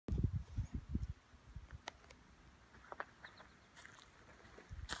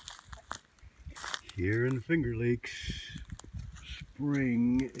Here in Finger Lakes,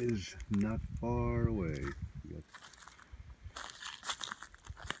 spring is not far away. We got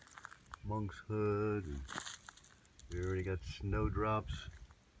Monk's Hood, and we already got snowdrops.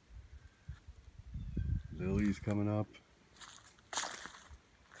 Lilies coming up.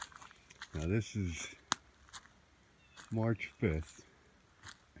 Now this is March 5th,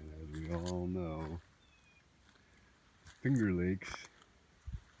 and as we all know, Finger Lakes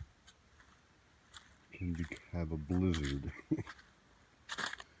can have a blizzard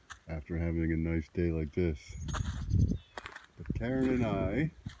after having a nice day like this. But Karen and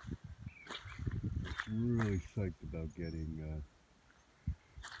I are really psyched about getting a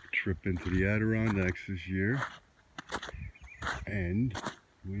trip into the Adirondacks this year, and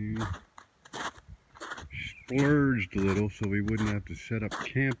we splurged a little so we wouldn't have to set up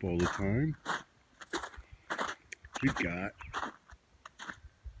camp all the time. We got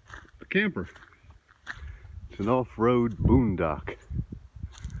a camper. It's an off-road boondock,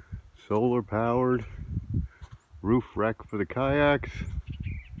 solar powered, roof rack for the kayaks,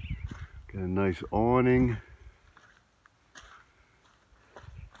 got a nice awning.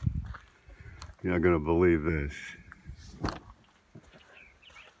 You're not gonna believe this.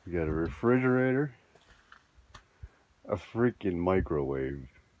 You got a refrigerator, a freaking microwave,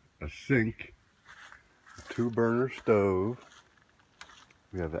 a sink, a 2-burner stove.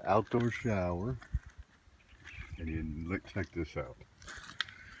 We have an outdoor shower, and check this out.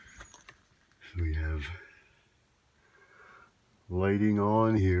 So we have lighting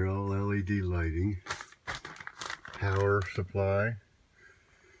on here, all LED lighting, power supply,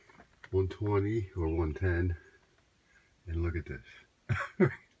 120 or 110, and look at this.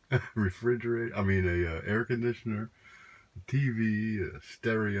 Refrigerator, a air conditioner, a TV, a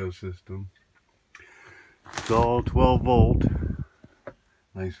stereo system. It's all 12 volt,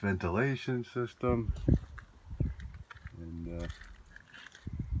 nice ventilation system, and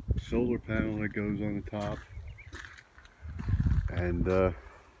solar panel that goes on the top. And I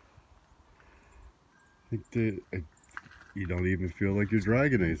think that you don't even feel like you're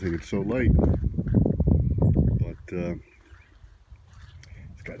dragging anything, it's so light. But it's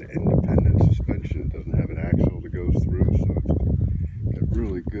got an independent suspension. It doesn't have an axle that goes through, so it's got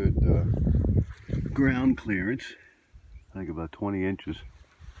really good ground clearance. I think about 20 inches.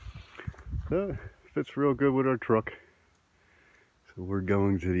 So fits real good with our truck. So we're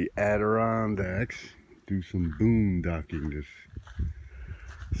going to the Adirondacks, do some boondocking this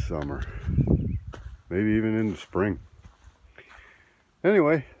summer. Maybe even in the spring.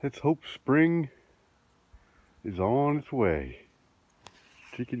 Anyway, let's hope spring is on its way.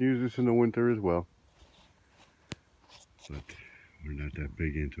 She can use this in the winter as well. But we're not that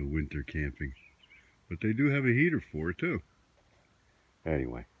big into winter camping. But they do have a heater for it too.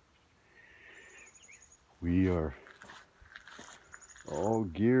 Anyway, we are all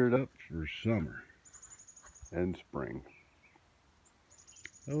geared up for summer and spring.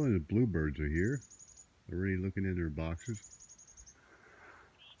 Oh, and the bluebirds are here, already looking in their boxes.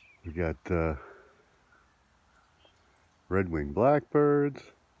 We got red-winged blackbirds.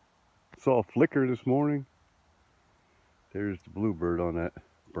 Saw a flicker this morning. There's the bluebird on that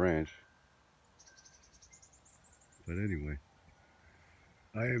branch. But anyway,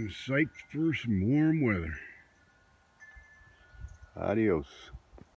 I am psyched for some warm weather. Adios.